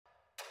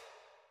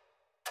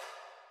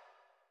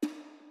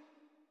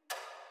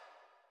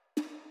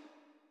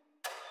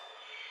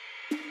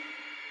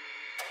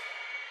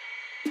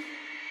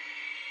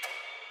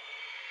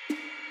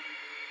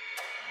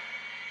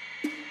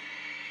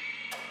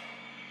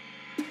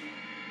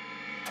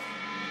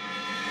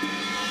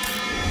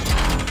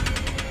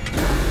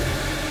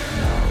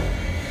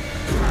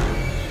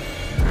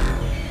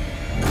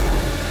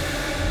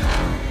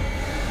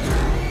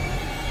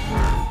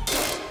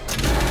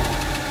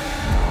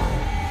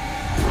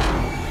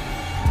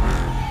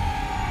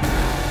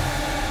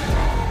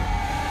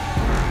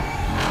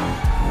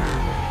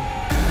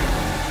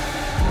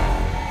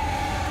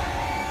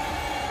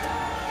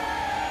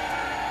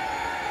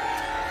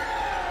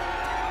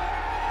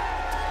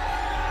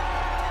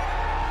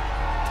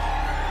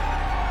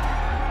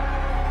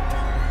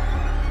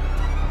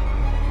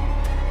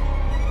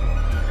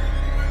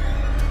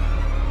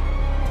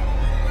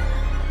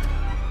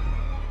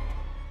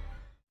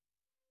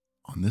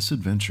this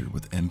adventure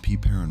with MP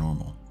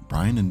Paranormal,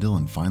 Brian and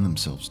Dylan find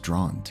themselves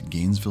drawn to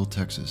Gainesville,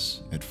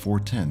 Texas at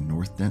 410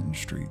 North Denton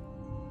Street.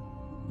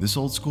 This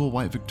old-school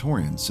white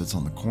Victorian sits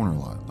on the corner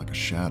lot like a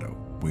shadow,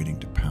 waiting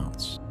to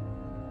pounce.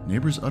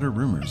 Neighbors utter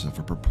rumors of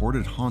a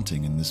purported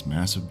haunting in this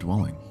massive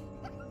dwelling,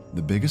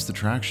 the biggest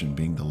attraction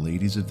being the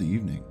ladies of the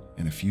evening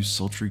and a few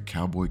sultry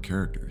cowboy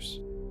characters.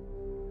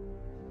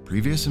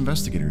 Previous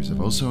investigators have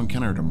also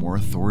encountered a more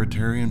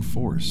authoritarian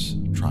force,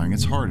 trying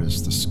its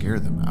hardest to scare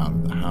them out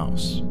of the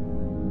house.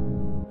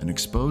 An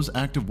exposed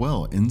active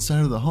well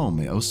inside of the home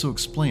may also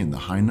explain the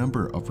high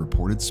number of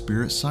reported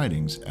spirit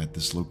sightings at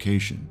this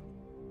location.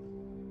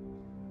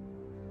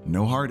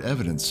 No hard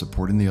evidence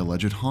supporting the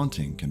alleged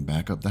haunting can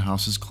back up the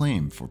house's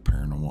claim for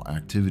paranormal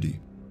activity.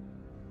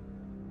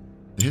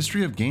 The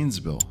history of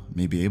Gainesville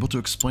may be able to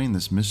explain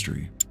this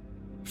mystery.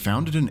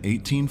 Founded in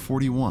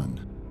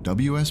 1841,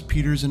 W.S.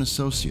 Peters and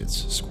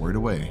Associates squared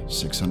away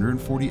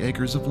 640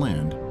 acres of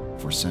land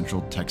for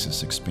Central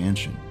Texas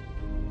expansion.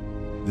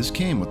 This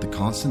came with the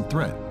constant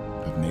threat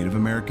of Native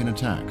American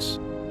attacks,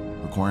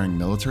 requiring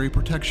military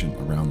protection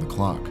around the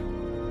clock.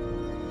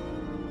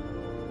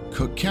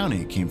 Cook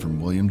County came from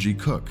William G.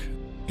 Cook,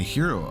 a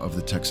hero of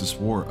the Texas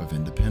War of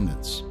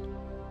Independence.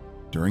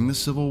 During the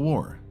Civil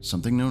War,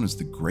 something known as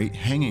the Great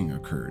Hanging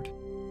occurred,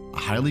 a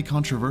highly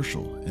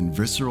controversial and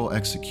visceral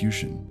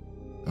execution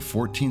of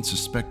 14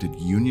 suspected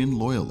Union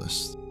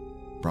loyalists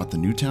brought the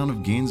new town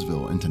of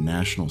Gainesville into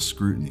national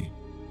scrutiny.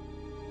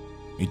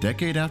 A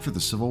decade after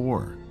the Civil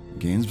War,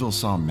 Gainesville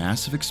saw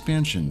massive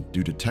expansion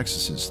due to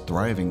Texas's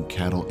thriving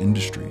cattle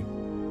industry.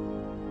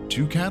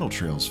 Two cattle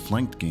trails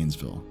flanked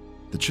Gainesville,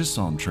 the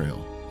Chisholm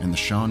Trail and the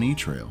Shawnee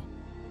Trail,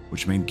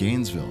 which made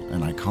Gainesville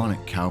an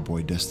iconic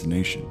cowboy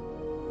destination,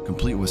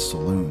 complete with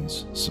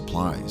saloons,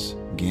 supplies,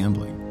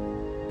 gambling,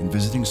 and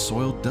visiting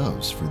soiled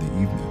doves for the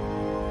evening.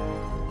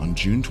 On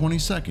June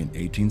 22,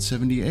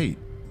 1878,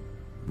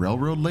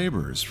 railroad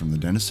laborers from the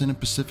Denison and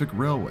Pacific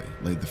Railway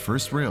laid the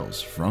first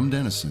rails from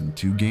Denison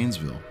to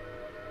Gainesville.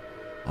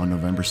 On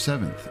November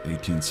 7,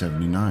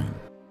 1879,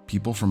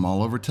 people from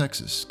all over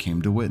Texas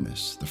came to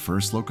witness the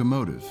first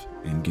locomotive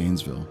in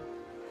Gainesville.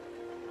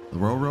 The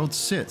railroad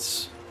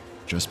sits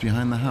just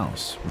behind the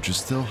house, which is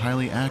still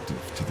highly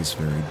active to this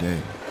very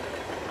day.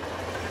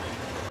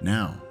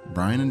 Now,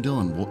 Brian and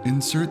Dylan will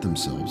insert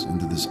themselves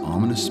into this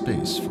ominous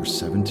space for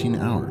 17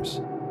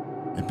 hours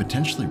and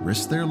potentially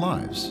risk their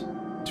lives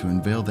to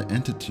unveil the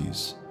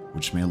entities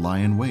which may lie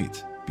in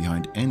wait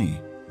behind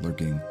any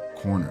lurking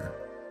corner.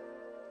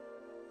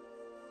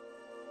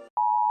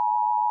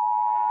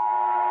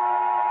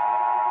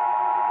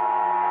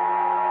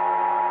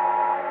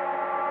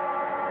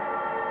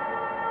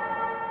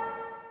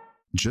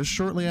 Just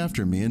shortly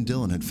after me and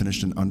Dylan had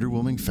finished an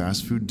underwhelming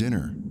fast food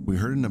dinner, we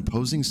heard an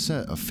imposing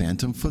set of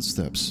phantom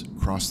footsteps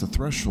cross the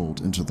threshold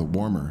into the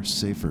warmer,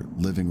 safer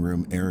living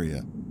room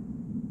area.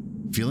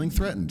 Feeling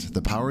threatened,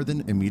 the power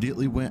then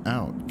immediately went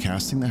out,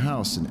 casting the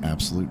house in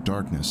absolute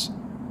darkness.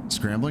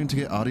 Scrambling to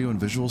get audio and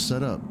visual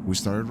set up, we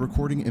started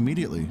recording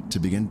immediately to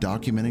begin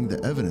documenting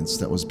the evidence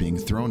that was being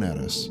thrown at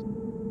us.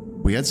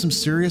 We had some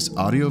serious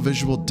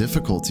audio-visual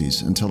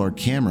difficulties until our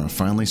camera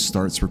finally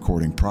starts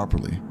recording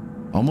properly,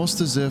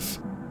 almost as if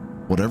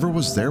whatever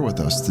was there with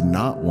us did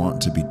not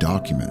want to be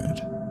documented.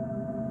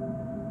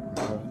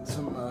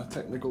 Some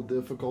technical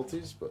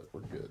difficulties, but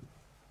we're good.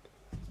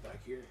 It's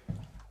back here.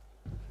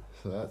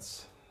 So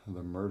that's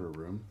the murder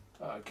room.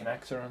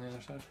 Connects are on the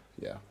other side?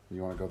 Yeah.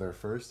 You want to go there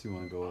first? You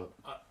want to go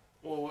up?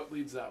 Well, what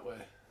leads that way?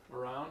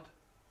 Around?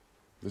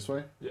 This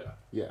way? Yeah.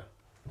 Yeah.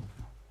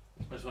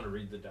 I just want to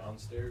read the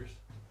downstairs.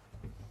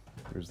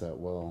 There's that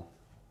well.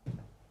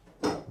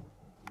 Weird.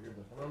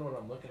 I don't know what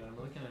I'm looking at. I'm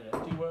looking at an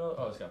empty well.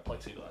 Oh, it's got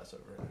plexiglass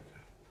over it.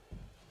 Okay.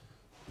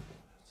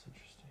 That's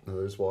interesting. No,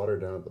 there's water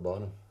down at the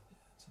bottom. Yeah,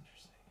 that's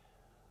interesting.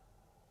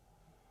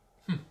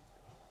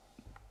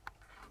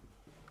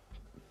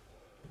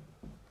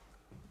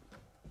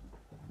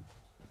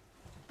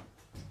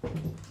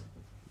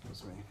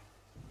 That's me.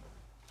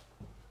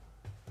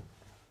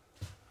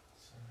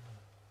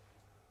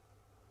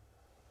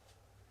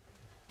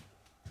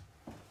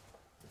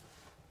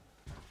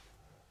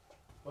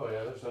 Oh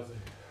yeah, there's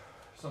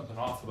something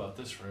off about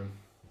this room.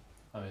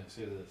 I mean, I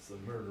see that it's the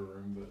murder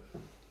room, but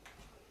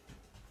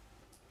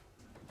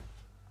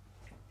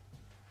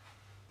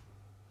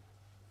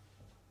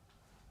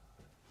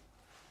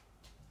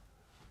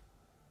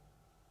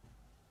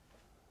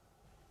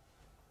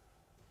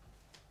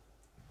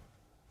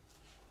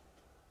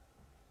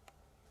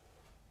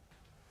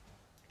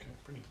okay,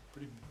 pretty.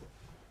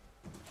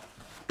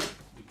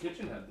 The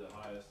kitchen had the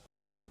highest.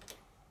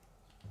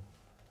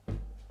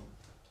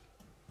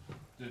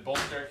 Did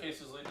both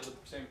staircases lead to the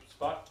same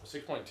spot?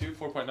 6.2,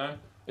 4.9,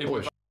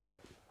 8.5?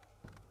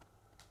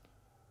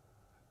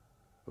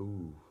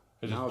 Ooh.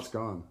 Now it's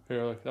gone.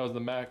 Here, look, that was the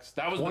max.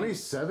 That was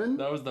 27?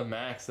 That was the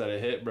max that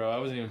it hit, bro. I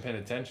wasn't even paying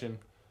attention.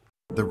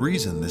 The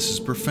reason this is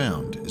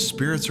profound is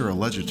spirits are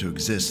alleged to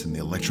exist in the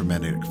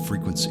electromagnetic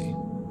frequency.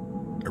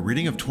 A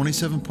reading of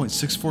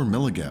 27.64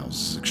 milligauss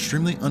is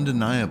extremely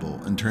undeniable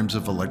in terms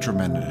of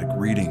electromagnetic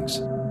readings.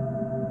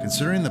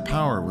 Considering the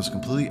power was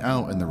completely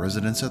out in the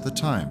residence at the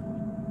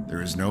time,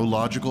 there is no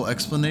logical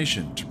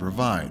explanation to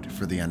provide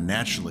for the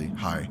unnaturally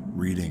high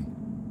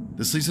reading.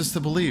 This leads us to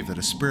believe that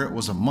a spirit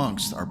was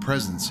amongst our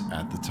presence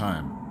at the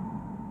time.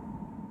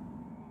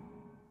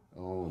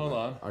 Oh, hold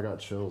on. I got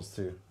chills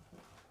too.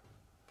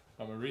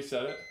 I'm gonna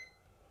reset it.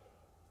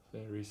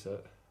 Then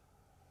reset.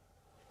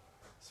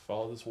 Let's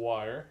follow this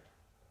wire.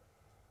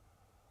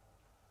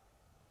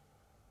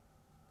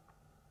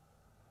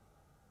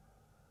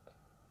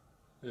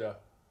 Yeah.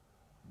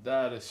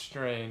 That is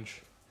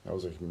strange. That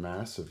was a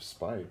massive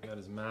spike. That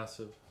is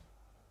massive.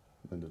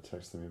 Linda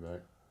texted me back.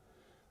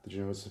 Did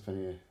you notice if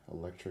any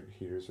electric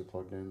heaters are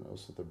plugged in?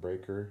 Also, the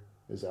breaker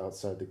is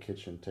outside the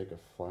kitchen. Take a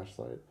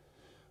flashlight.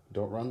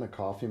 Don't run the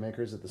coffee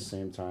makers at the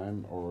same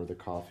time or the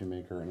coffee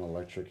maker and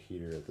electric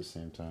heater at the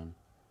same time.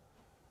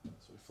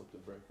 So we flip the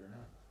breaker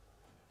now.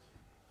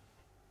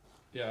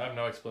 Yeah, I have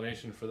no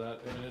explanation for that.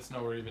 I mean, it's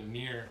nowhere even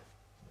near.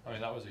 I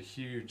mean, that was a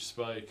huge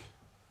spike.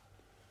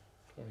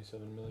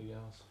 27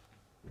 milligauss.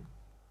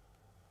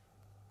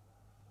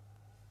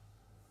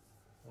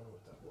 I wonder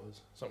what that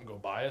was. Something go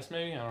by us,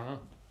 maybe? I don't know.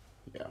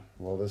 Yeah.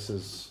 Well, this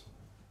is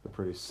a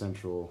pretty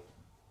central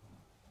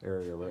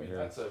area right here.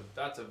 That's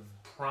a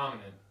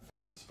prominent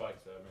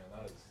spike, though,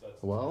 man. That's.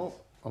 Well,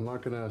 I'm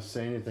not gonna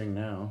say anything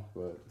now,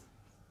 but it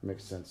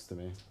makes sense to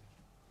me.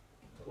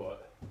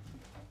 What?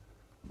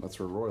 That's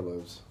where Roy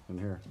lives, in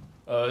here.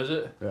 Oh, is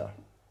it? Yeah.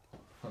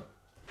 Huh.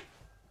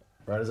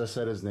 Right as I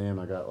said his name,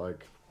 I got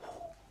like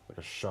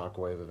a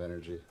shockwave of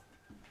energy.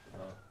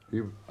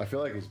 I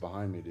feel like he's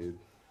behind me, dude.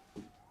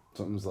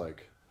 Something's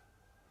like,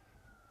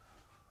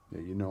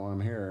 yeah, you know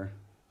I'm here.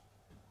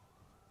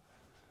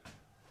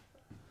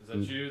 Is that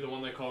you, the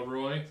one they called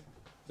Roy? Is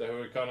that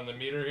who we caught on the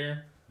meter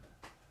here?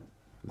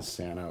 The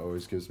Santa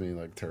always gives me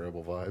like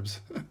terrible vibes.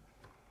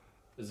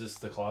 Is this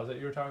the closet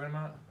you were talking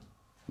about?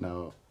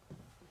 No.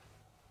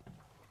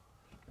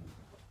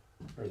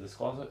 Or this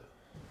closet?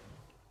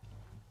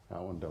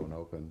 That one don't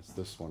open. It's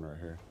this one right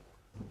here.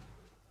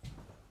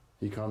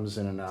 He comes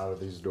in and out of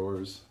these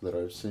doors that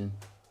I've seen.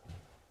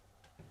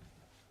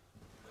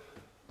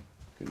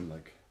 Getting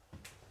like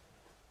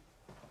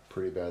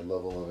pretty bad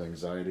level of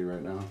anxiety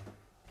right now.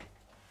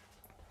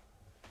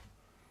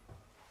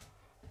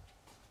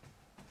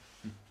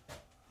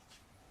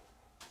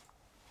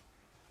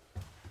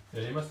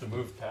 Yeah, he must have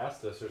moved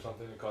past us or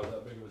something to cause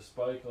that big of a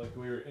spike. Like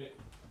we were,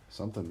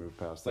 Something moved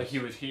past like us. he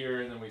was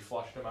here and then we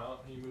flushed him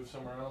out and he moved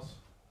somewhere else.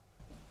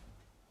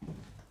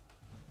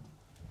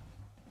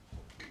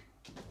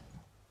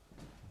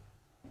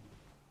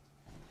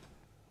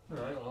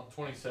 Alright, well,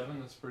 27,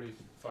 that's pretty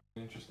fucking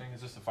interesting.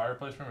 Is this the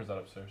fireplace room or is that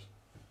upstairs?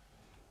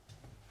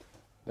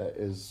 That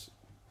is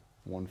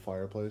one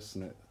fireplace,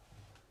 and I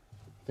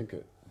think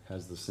it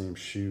has the same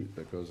chute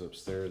that goes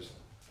upstairs.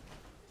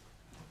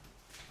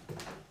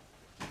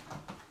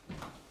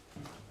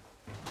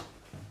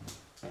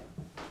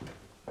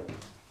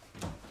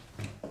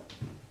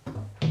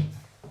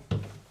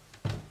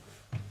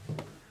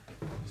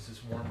 Is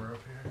this warmer up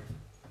here?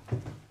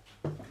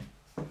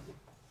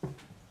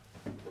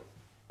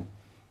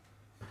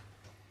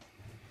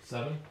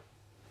 Seven?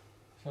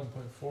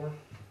 7.4?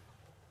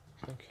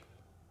 I think.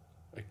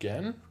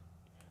 Again?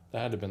 That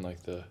had to have been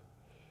like the...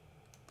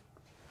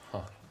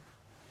 Huh.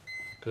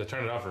 Because I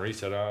turned it off and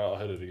reset. I'll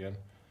hit it again.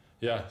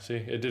 Yeah, see?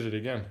 It did it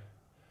again.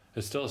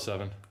 It's still a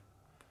 7.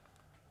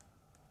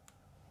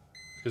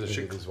 Because it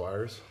should... These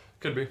wires?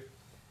 Could be.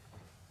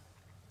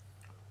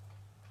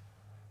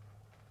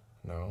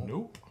 No.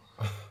 Nope.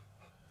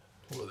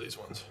 What are these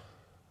ones?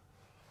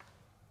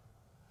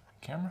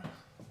 Camera?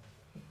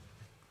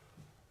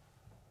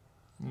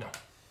 No.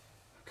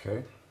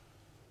 Okay.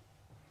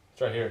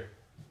 It's right here.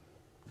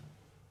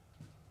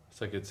 It's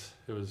like it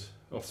was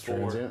a It's 4.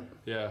 transient?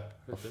 Yeah.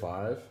 A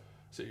 5?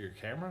 Is it your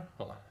camera?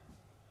 Hold on.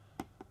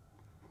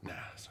 Nah,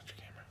 it's not your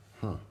camera.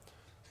 Huh.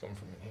 It's coming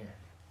from in here.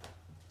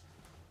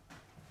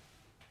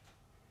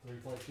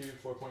 3.2,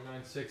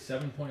 4.96,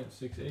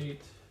 7.68,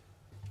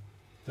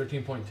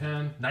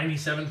 13.10,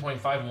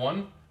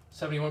 97.51,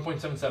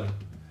 71.77.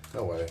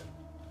 No way.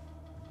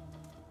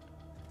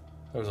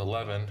 That was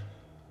 11. You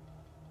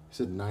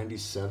said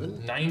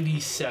 97?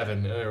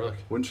 97. There, look.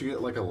 Wouldn't you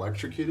get like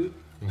electrocuted?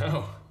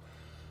 No.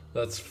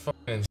 That's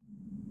fucking.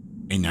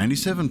 A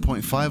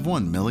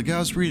 97.51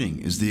 milligauss reading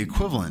is the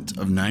equivalent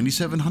of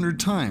 9,700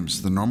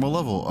 times the normal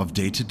level of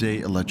day-to-day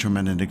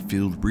electromagnetic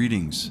field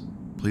readings.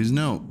 Please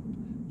note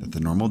that the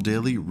normal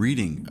daily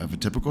reading of a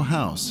typical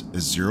house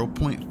is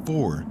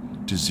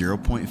 0.4 to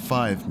 0.5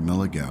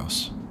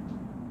 milligauss.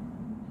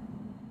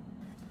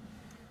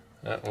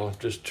 Yeah, well,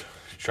 just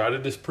try to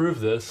disprove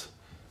this.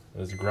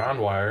 There's ground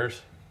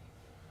wires.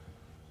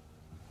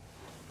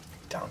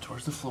 Down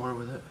towards the floor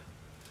with it.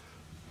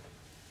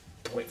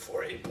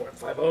 0.48,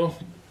 0.50.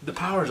 The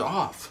power's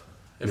off.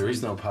 There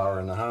is no power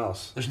in the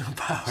house. There's no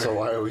power. So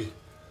why are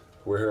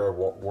we're here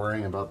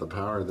worrying about the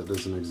power that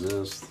doesn't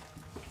exist?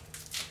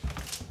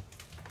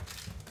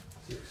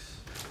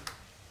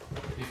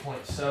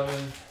 8.7.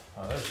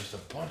 Oh, there's just a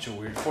bunch of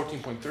weird.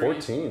 14.3.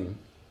 14?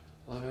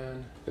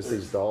 11. It's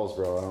these dolls,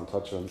 bro. I don't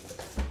touch them.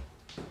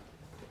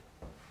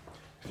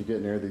 If you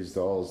get near these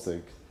dolls,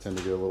 they tend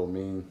to get a little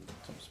mean.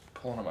 Something's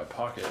pulling on my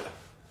pocket.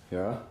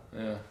 Yeah?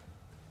 Yeah.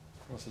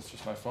 Unless it's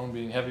just my phone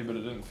being heavy, but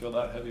it didn't feel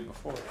that heavy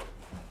before.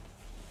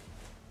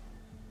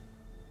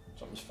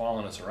 Something's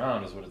following us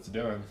around is what it's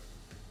doing.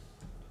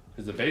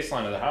 Because the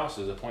baseline of the house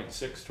is a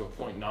 0.6 to a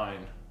 0.9.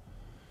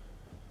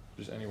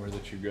 Just anywhere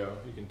that you go,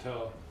 you can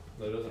tell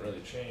that it doesn't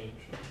really change.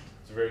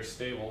 It's very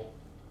stable.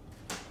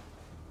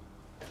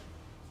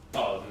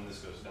 Oh, then this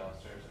goes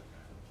downstairs.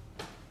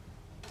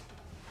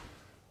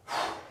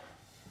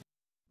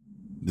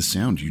 The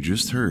sound you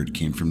just heard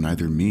came from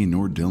neither me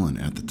nor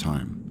Dylan at the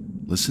time.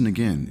 Listen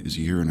again as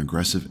you hear an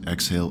aggressive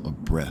exhale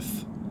of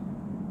breath.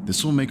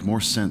 This will make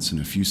more sense in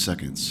a few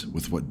seconds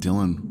with what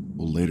Dylan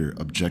will later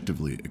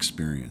objectively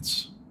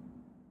experience.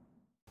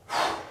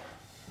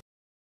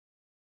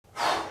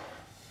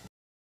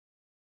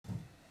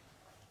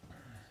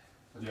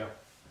 Yeah.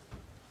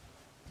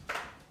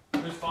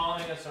 Who's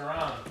following us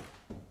around?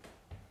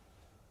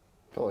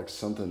 Felt like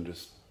something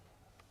just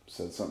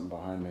said something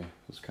behind me. It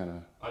was kind of...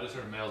 I just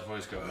heard a male's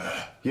voice go,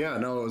 Yeah,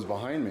 no, it was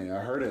behind me. I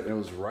heard it. It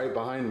was right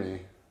behind me.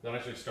 That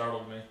actually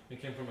startled me.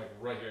 It came from like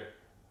right here.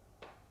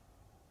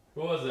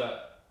 Who was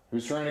that?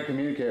 Who's trying to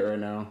communicate right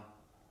now?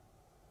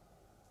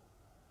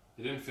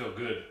 It didn't feel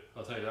good,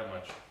 I'll tell you that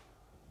much.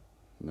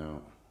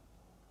 No.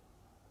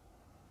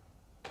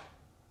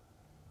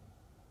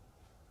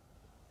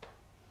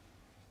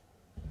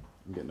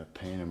 I'm getting a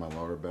pain in my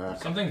lower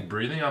back. Something's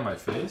breathing on my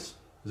face?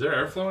 Is there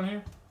airflow in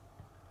here?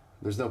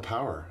 There's no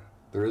power.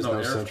 There is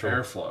no central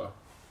airflow.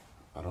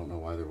 I don't know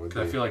why there would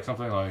be. I feel like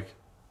something like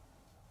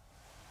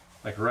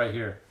right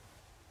here.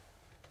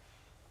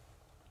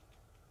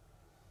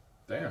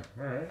 Damn.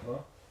 All right.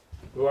 Well,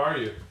 who are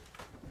you?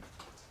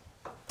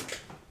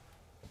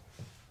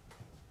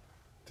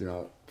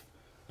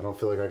 I don't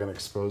feel like I can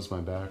expose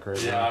my back right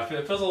now. Yeah,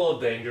 it feels a little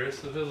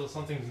dangerous. It feels like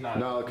something's not.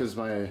 No, because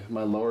my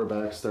lower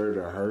back started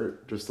to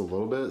hurt just a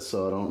little bit,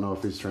 so I don't know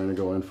if he's trying to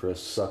go in for a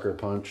sucker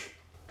punch.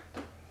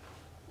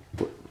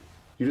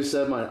 You just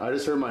said I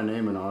just heard my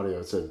name in audio.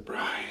 It said,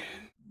 Brian.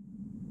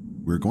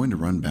 We're going to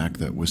run back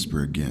that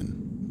whisper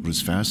again. What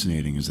is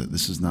fascinating is that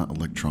this is not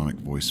electronic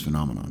voice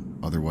phenomenon,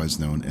 otherwise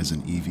known as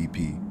an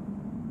EVP.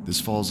 This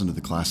falls into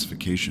the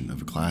classification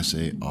of a Class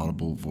A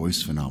audible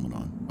voice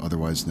phenomenon,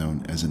 otherwise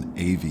known as an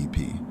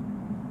AVP.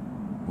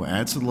 What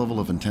adds to the level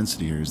of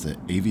intensity here is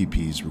that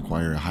AVPs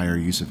require a higher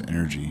use of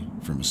energy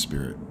from a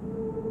spirit,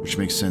 which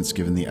makes sense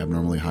given the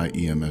abnormally high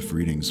EMF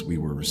readings we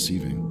were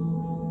receiving.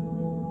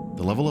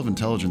 The level of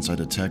intelligence I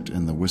detect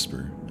in the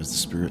whisper, as the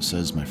spirit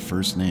says my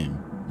first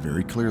name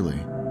very clearly,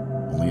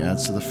 only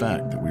adds to the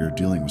fact that we are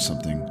dealing with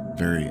something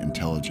very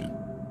intelligent.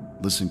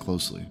 Listen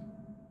closely.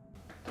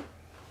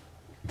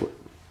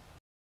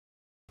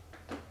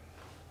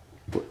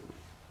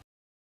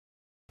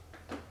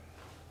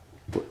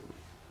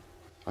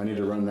 I need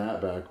to run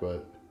that back,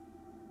 but...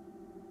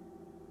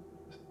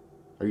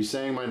 Are you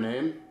saying my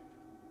name?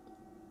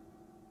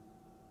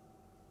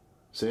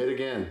 Say it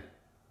again.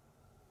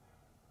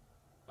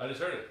 I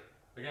just heard it.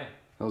 Again.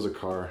 That was a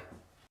car.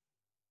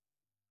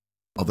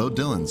 Although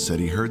Dylan said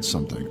he heard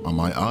something, on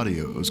my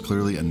audio it was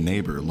clearly a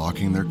neighbor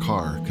locking their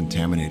car,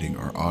 contaminating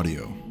our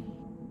audio.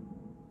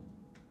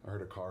 I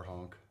heard a car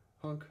honk.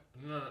 Honk.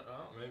 No,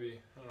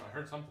 maybe. I don't know. I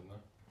heard something though.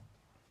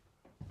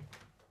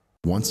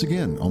 Once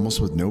again, almost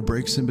with no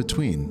breaks in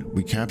between,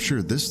 we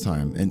capture this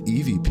time an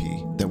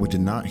EVP that we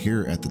did not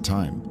hear at the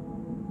time.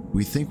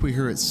 We think we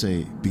hear it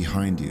say,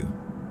 behind you,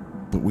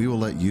 but we will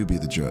let you be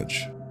the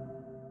judge.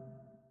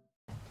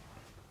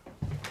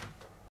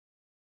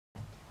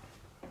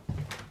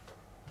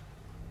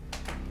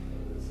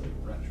 It's like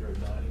retro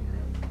dining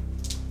room.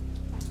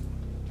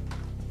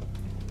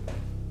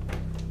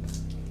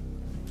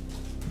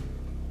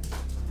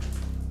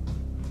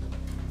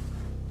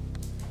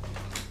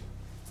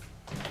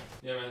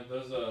 Yeah, man,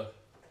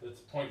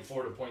 it's 0.4 to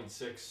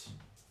 0.6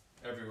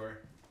 everywhere.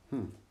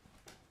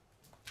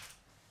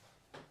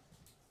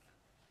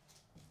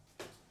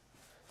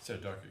 So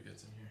dark it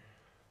gets in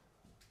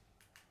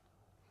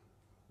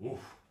here. Oof.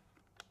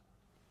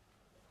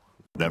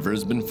 Whatever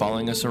has been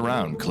following us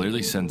around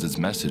clearly sends its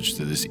message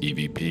to this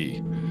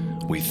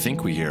EVP. We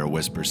think we hear a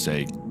whisper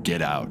say,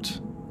 "Get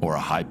out," or a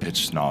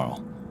high-pitched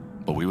snarl,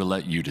 but we will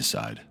let you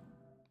decide.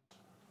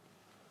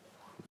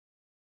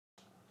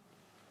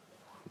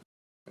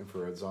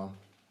 Infrared's on.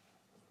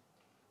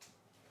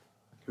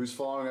 Who's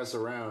following us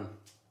around?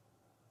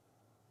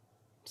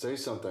 Say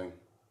something.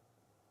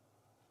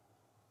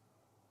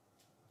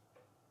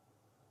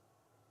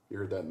 You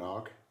heard that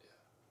knock?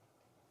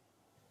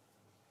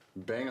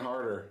 Yeah. Bang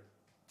harder.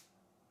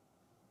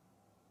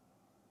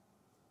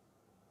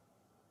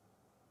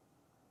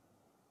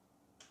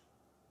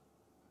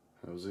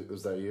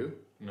 Was that you?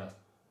 No.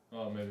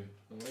 Oh, maybe.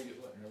 Let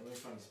me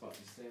find a spot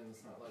to stand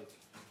that's not like...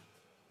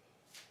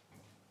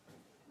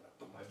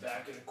 Put my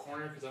back in a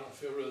corner because I don't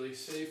feel really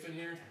safe in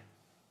here.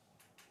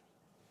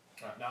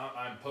 Alright, now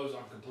I'm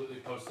completely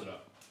posted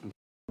up.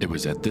 It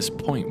was at this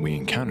point we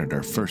encountered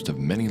our first of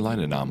many light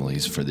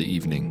anomalies for the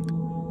evening.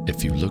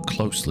 If you look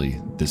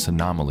closely, this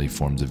anomaly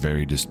forms a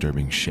very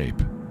disturbing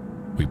shape.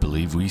 We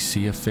believe we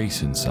see a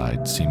face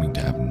inside seeming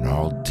to have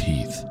gnarled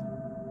teeth,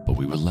 but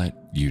we will let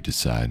you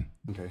decide.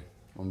 Okay,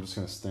 I'm just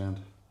gonna stand.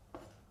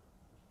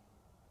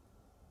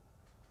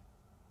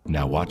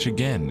 Now watch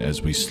again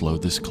as we slow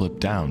this clip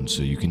down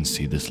so you can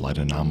see this light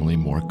anomaly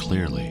more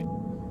clearly.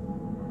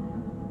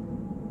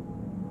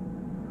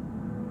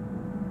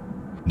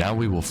 Now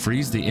we will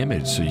freeze the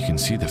image so you can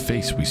see the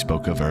face we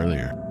spoke of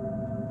earlier.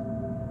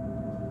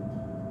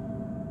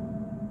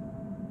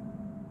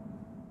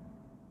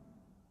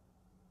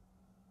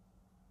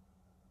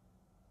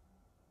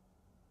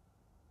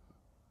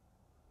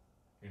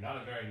 You're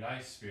not a very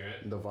nice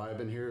spirit. The vibe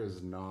in here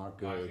is not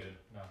good. Not good.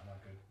 No,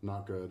 not good.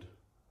 Not good.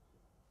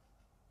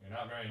 You're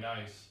not very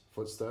nice.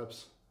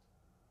 Footsteps.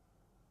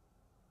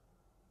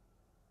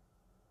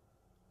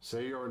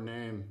 Say your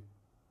name.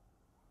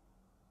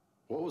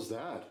 What was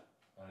that?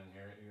 I didn't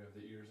hear it. You have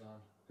the ears on.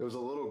 It was a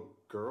little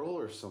girl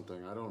or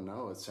something. I don't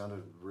know. It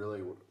sounded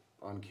really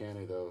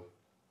uncanny though.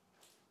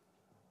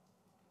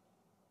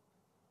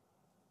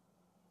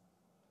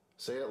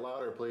 Say it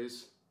louder,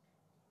 please.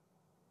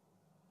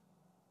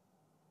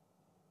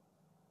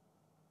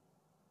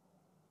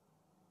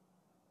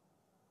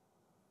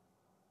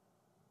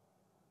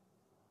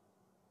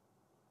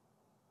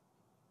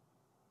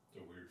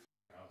 It's a weird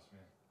house,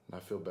 man. I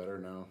feel better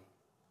now.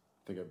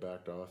 I think I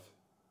backed off.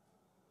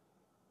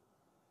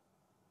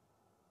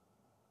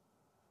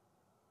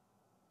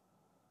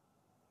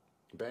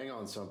 Bang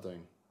on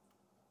something.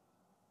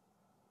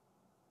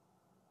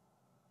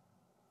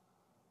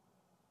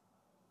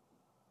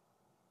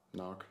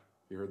 Knock.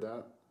 You heard that?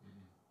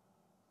 Mm-hmm.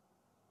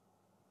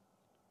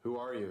 Who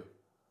are you?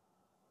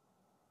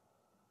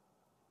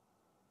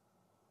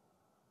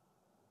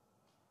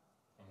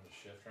 I'm gonna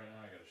shift right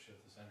now. I gotta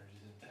shift. This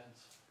energy's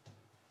intense.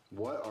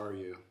 What are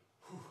you?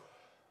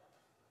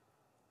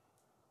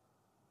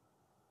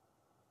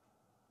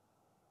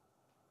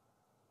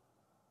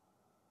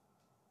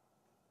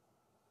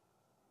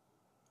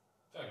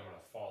 I feel like I'm gonna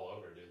fall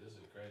over, dude. This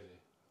is crazy.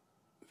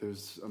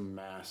 There's a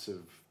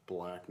massive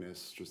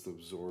blackness just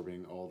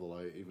absorbing all the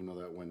light, even though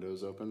that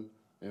window's open.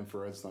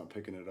 Infrared's not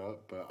picking it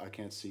up, but I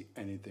can't see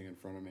anything in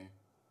front of me.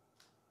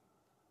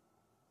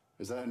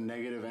 Is that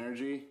negative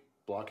energy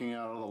blocking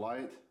out all the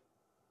light?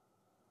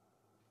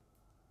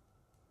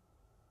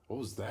 What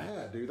was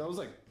that, dude? That was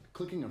like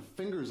clicking of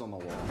fingers on the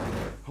wall.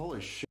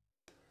 Holy shit.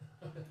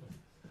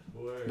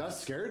 Where? That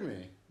scared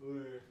me.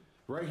 Where?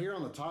 Right here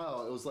on the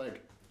tile, it was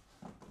like...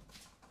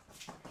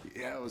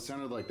 Yeah, it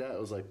sounded like that. It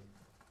was like...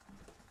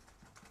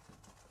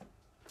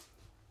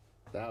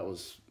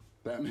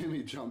 That made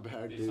me jump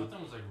back, dude.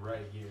 Something was like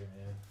right here,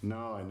 man.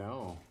 No, I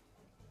know.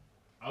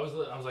 I was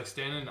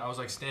standing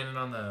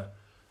on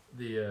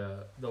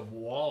the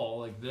wall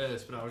like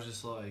this, but I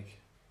was like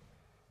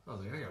I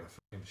gotta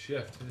fucking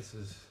shift. This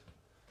is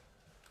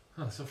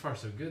so far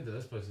so good though.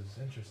 This place is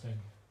interesting.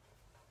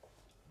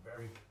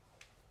 Very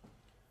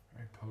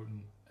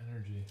potent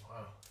energy.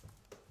 Wow.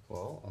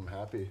 Well, I'm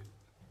happy.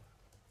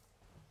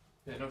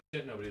 Yeah, no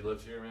shit, nobody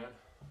lives here, man.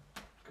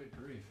 Good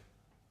grief.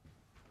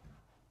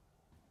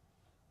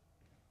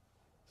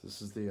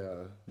 This is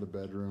the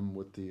bedroom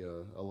with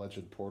the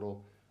alleged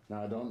portal.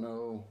 Now I don't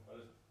know.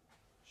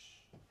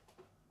 Shh.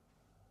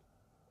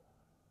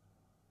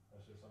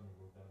 That's just something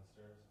moved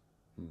downstairs.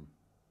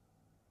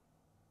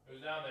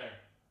 Who's down there?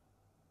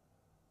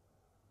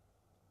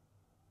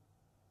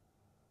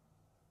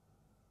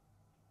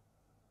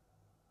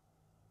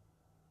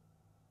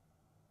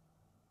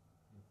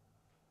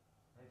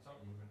 There's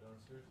something moving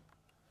downstairs.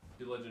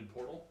 The alleged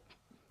portal?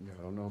 Yeah,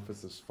 I don't know if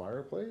it's this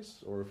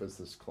fireplace or if it's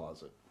this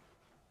closet.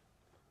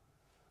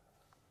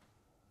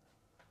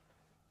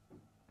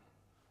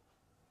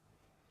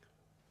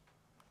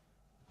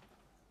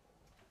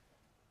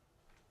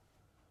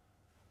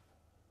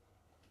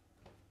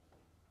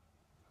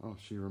 Oh,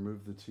 she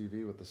removed the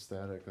TV with the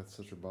static. That's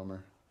such a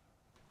bummer.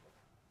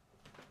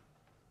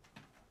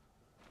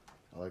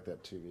 I like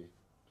that TV.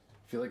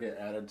 I feel like it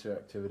added to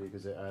activity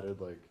because it added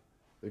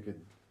it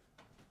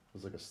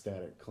was like a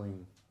static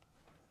clean.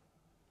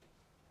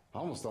 I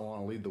almost don't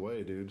want to lead the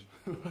way, dude.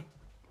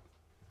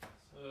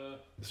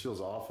 This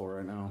feels awful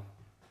right now.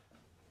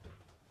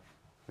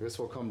 I guess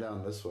we'll come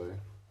down this way.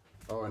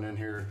 Oh, and in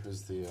here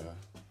is the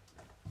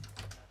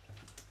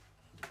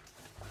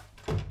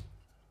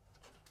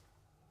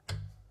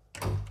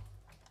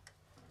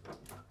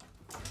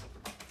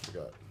we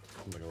got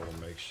like a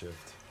little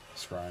makeshift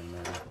shrine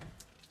there.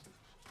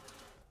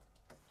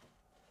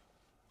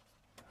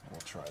 We'll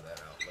try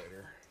that out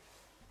later.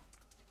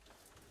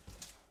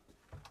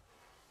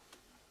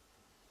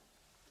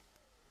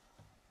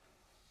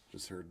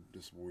 Just heard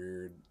this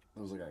weird, it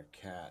was like a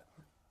cat.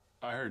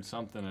 I heard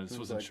something. I just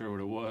wasn't like- sure what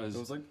it was. It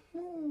was like,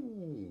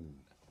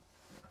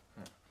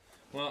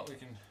 Well, we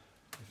can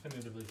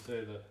definitively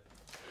say that.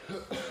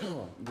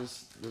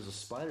 there's a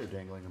spider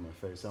dangling in my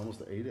face. I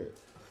almost ate it.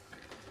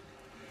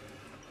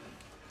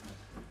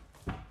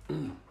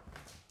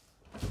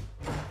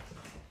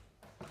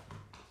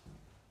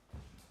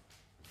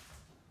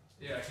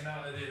 Yeah, I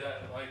now they do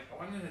that. Like,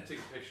 why didn't I take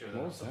a picture of that?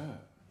 What was that?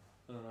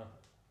 I don't know.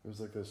 It was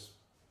like this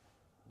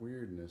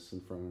weirdness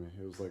in front of me.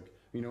 It was like,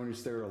 you know when you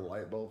stare at a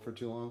light bulb for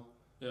too long?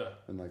 Yeah.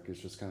 And like it's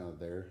just kind of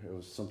there. It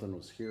was something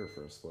was here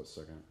for a split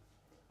second.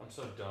 I'm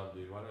so dumb,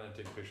 dude. Why didn't I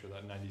take a picture of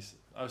that 90s?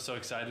 I was so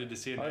excited to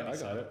see it. I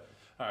got it.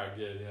 All right,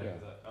 good. Yeah. Yeah.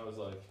 'Cause I was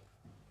like,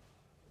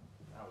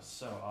 that was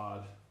so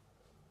odd.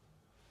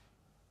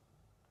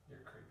 You're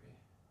creepy.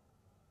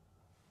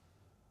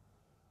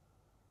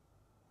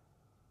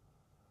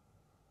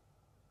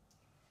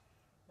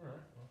 All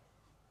right. Well,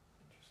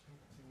 interesting. I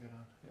think good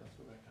on. Yeah, let's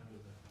go back down to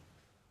the.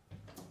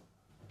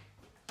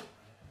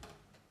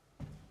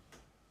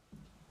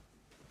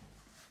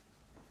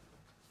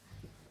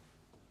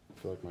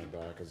 I feel like my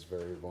back is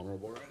very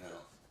vulnerable right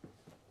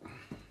now.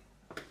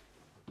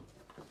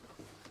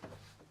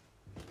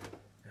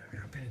 Yeah, if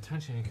you're not paying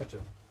attention, you catch a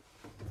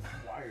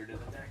wire to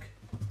the neck.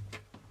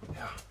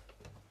 Yeah.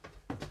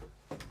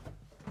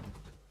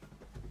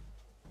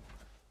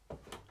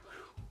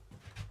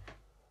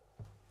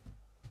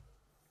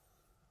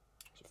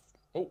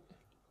 Oh.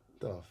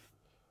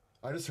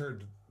 I just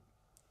heard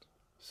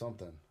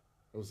something.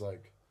 It was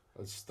like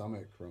a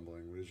stomach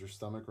rumbling. Did your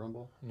stomach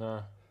rumble?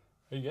 No.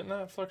 Are you getting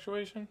that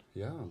fluctuation?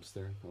 Yeah, I'm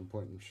staring. I'm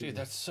pointing. Shooting. Dude,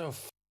 that's so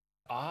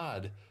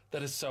odd.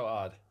 That is so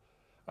odd.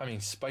 I mean,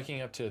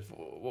 spiking up to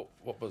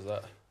what was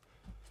that?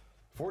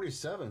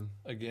 47.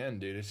 Again,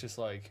 dude, it's just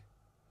like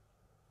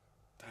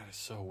that is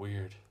so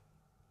weird.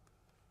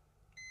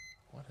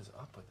 What is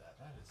up with that?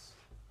 That is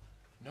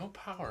no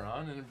power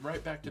on and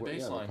right back to Yeah,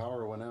 baseline. the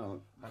power went out.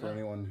 I For know.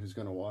 anyone who's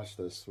going to watch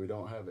this, we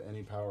don't have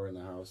any power in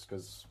the house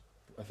because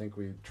I think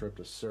we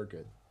tripped a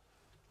circuit.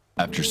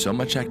 After so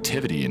much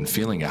activity and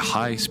feeling a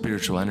high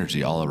spiritual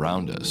energy all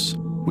around us,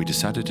 we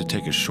decided to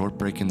take a short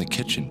break in the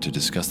kitchen to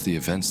discuss the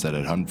events that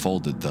had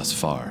unfolded thus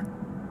far.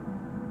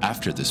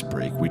 After this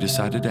break, we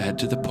decided to head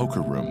to the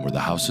poker room where the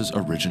house's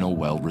original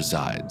well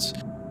resides,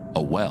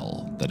 a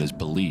well that is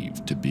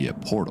believed to be a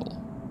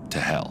portal to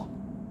hell.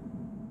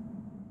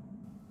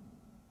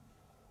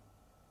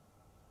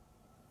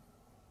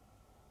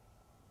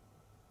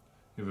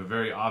 You have a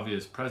very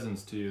obvious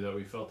presence to you that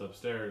we felt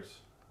upstairs.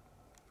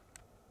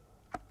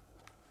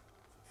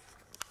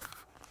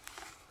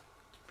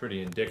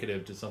 Pretty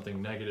indicative to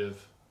something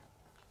negative.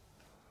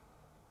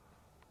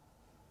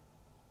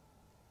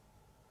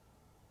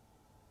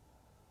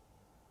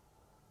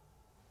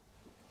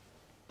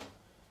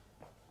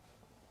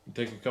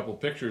 Take a couple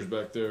pictures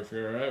back there if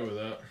you're alright with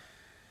that.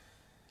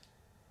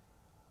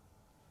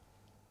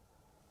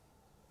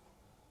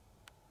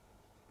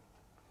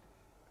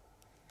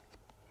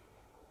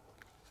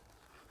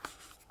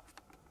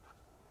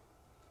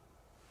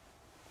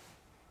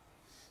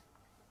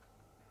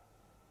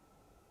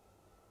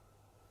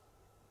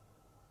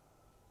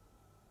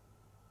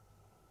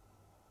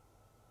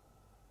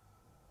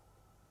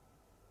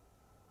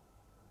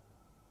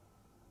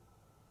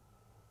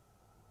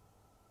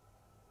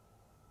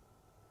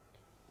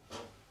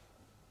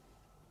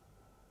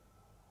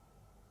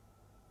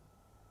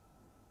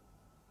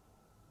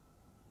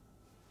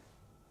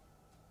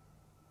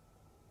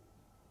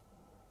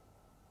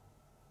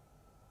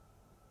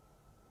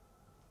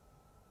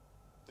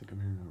 I think I'm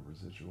hearing a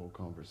residual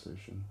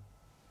conversation.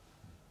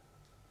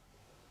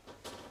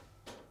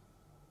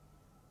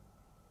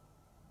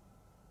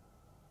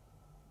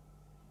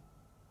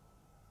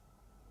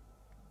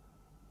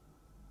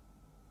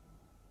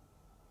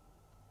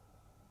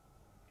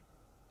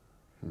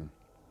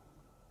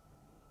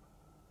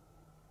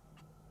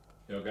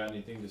 Y'all got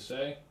anything to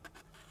say?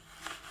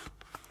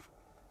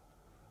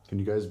 Can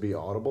you guys be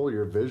audible?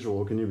 You're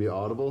visual. Can you be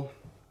audible?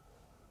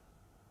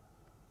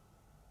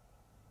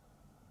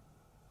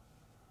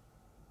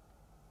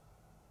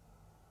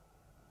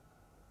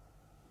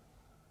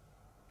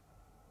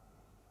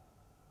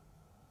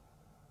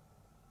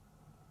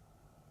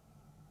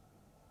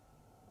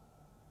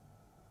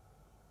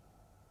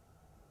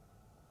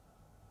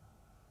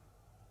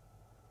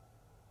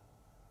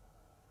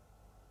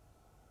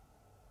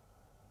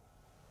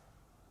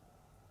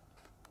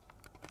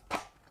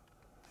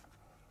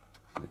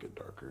 Make it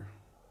darker.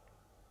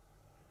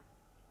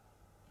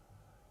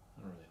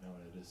 I don't really know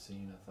what I just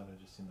seen. I thought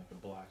I just seen like a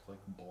black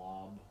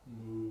blob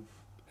move.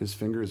 His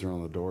fingers are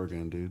on the door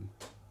again, dude.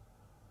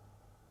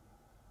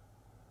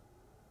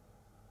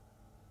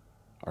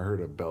 I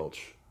heard a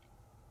belch.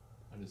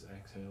 I just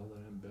exhaled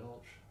and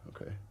belch.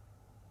 Okay.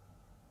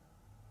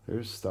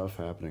 There's stuff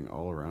happening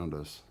all around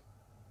us.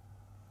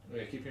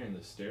 Wait, I keep hearing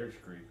the stairs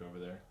creak over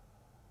there.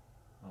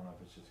 I don't know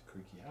if it's just a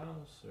creaky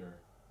house or...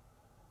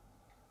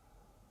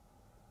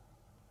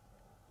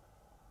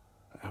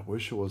 I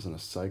wish it wasn't a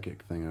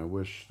psychic thing. I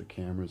wish the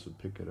cameras would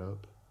pick it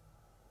up.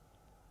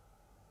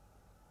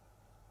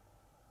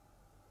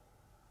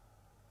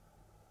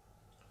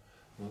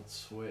 Let's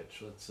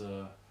switch. Let's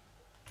go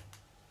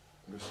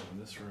sit in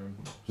this room.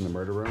 In the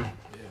murder room?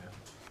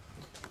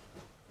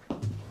 Yeah.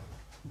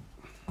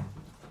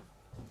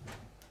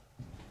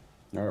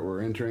 All right,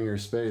 we're entering your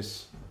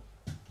space.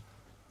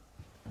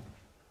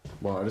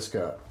 Wow, I just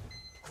got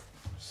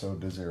so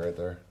dizzy right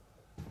there.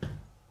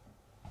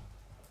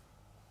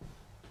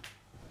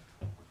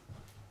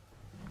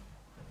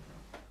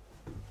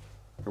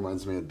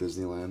 Reminds me of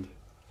Disneyland.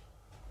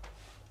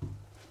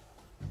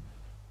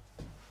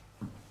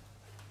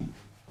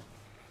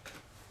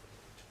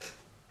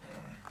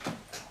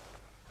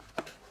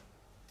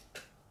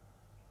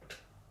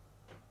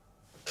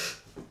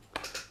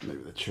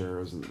 Maybe the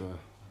chair isn't the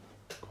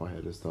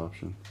quietest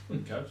option. The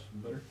couch is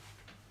better.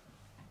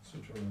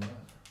 Switch over to that.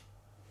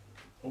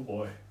 Oh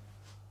boy.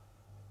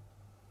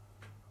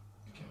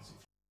 You can't see.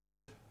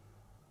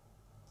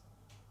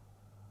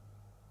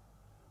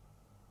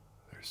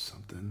 There's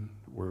something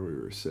where we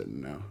were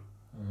sitting now.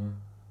 Uh-huh.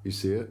 You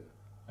see it?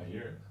 I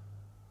hear it.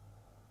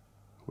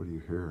 What do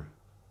you hear?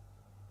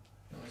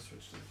 No, let's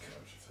switch to the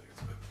couch. I think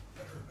it's a bit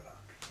better.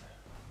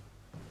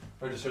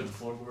 I just heard the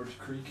floorboards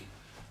creak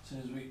as soon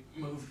as we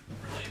moved.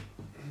 Really.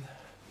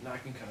 Now I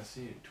can kind of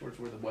see it towards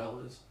where the well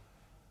is.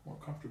 More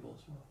comfortable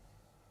as well.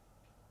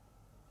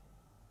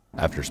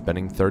 After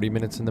spending 30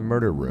 minutes in the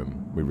murder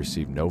room, we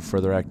received no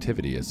further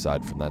activity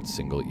aside from that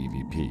single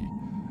EVP.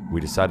 We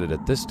decided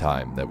at this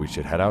time that we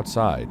should head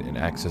outside and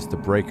access the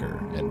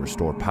breaker and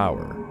restore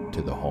power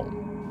to the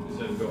home. You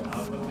said go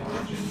out of the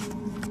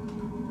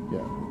kitchen?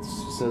 Yeah, it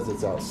says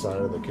it's outside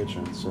of the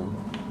kitchen, so.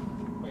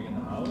 Like in the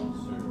house?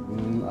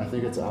 Or? I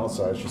think it's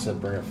outside. She said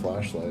bring a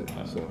flashlight,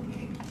 so.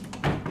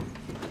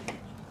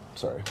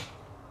 Sorry.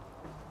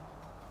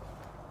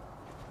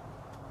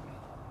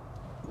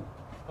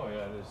 Oh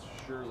yeah, it is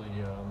surely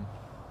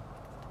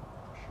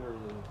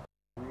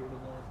weird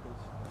in there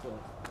because I feel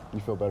like... You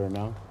feel better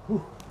now?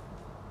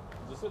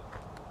 Is this it?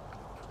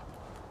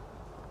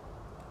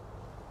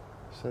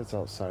 She said it's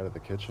outside of the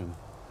kitchen.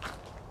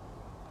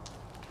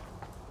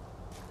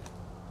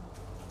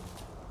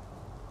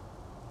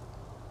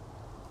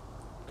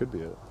 Could be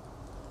it.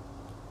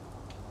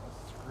 That's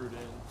screwed in.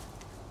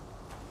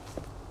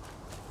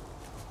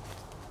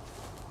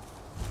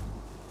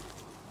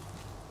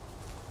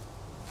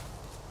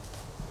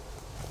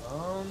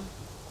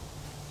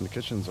 The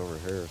kitchen's over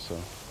here, so.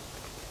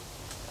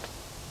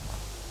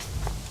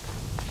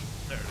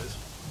 There it is.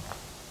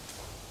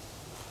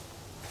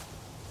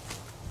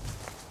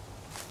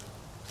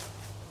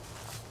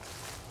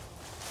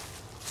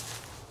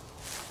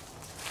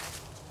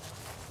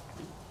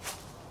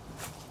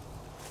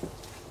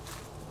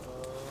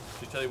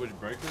 Did she tell you which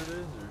breaker it is,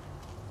 or?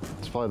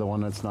 It's probably the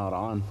one that's not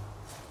on.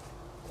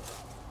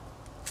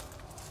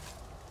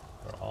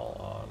 They're all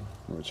on.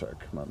 Let me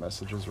check my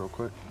messages real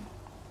quick.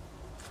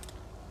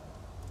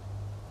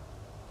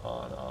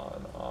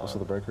 On. So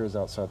the breaker is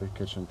outside the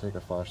kitchen. Take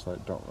a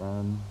flashlight. Don't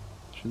run.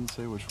 Shouldn't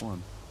say which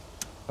one.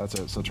 That's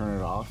it. So turn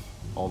it off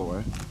all the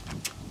way,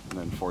 and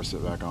then force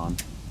it back on.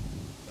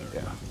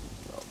 Yeah,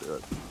 I'll do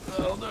it.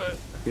 That'll do it.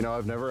 You know,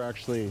 I've never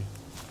actually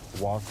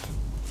walked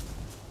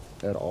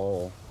at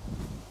all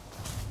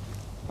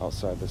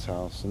outside this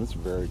house, and it's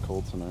very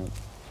cold tonight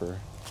for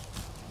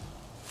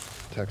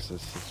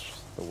Texas. It's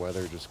just, the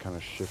weather just kind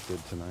of shifted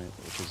tonight,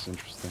 which is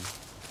interesting.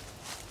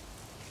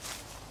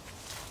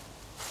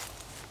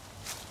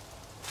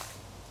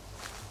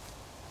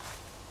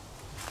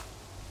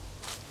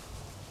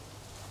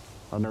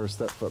 I've never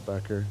stepped foot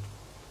back here.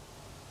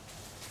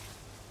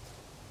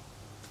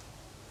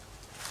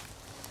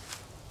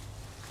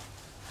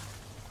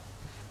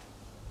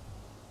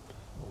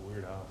 A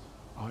weird house.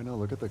 Oh, I know.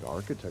 Look at the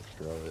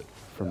architecture of it.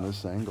 From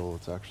this angle,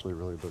 it's actually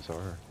really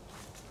bizarre.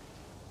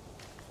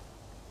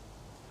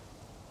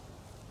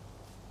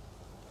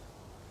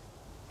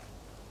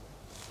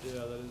 Yeah,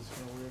 that is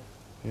kind of weird.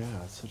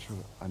 Yeah, it's such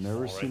a... I've never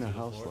Fall right seen a through the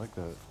house floor. like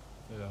that.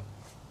 Yeah.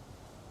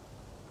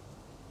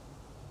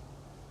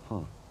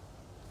 Huh.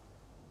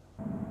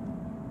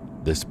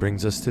 This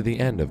brings us to the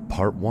end of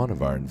part 1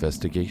 of our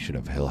investigation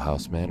of Hill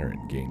House Manor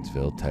in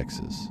Gainesville,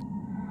 Texas.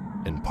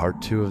 In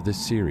part 2 of this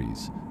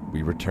series,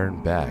 we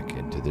return back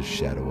into the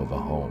shadow of a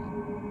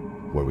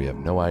home, where we have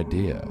no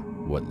idea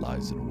what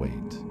lies in wait.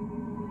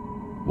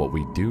 What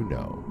we do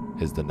know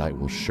is the night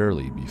will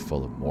surely be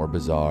full of more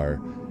bizarre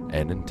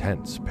and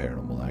intense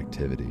paranormal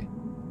activity.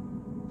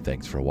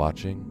 Thanks for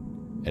watching,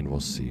 and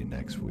we'll see you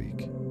next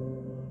week.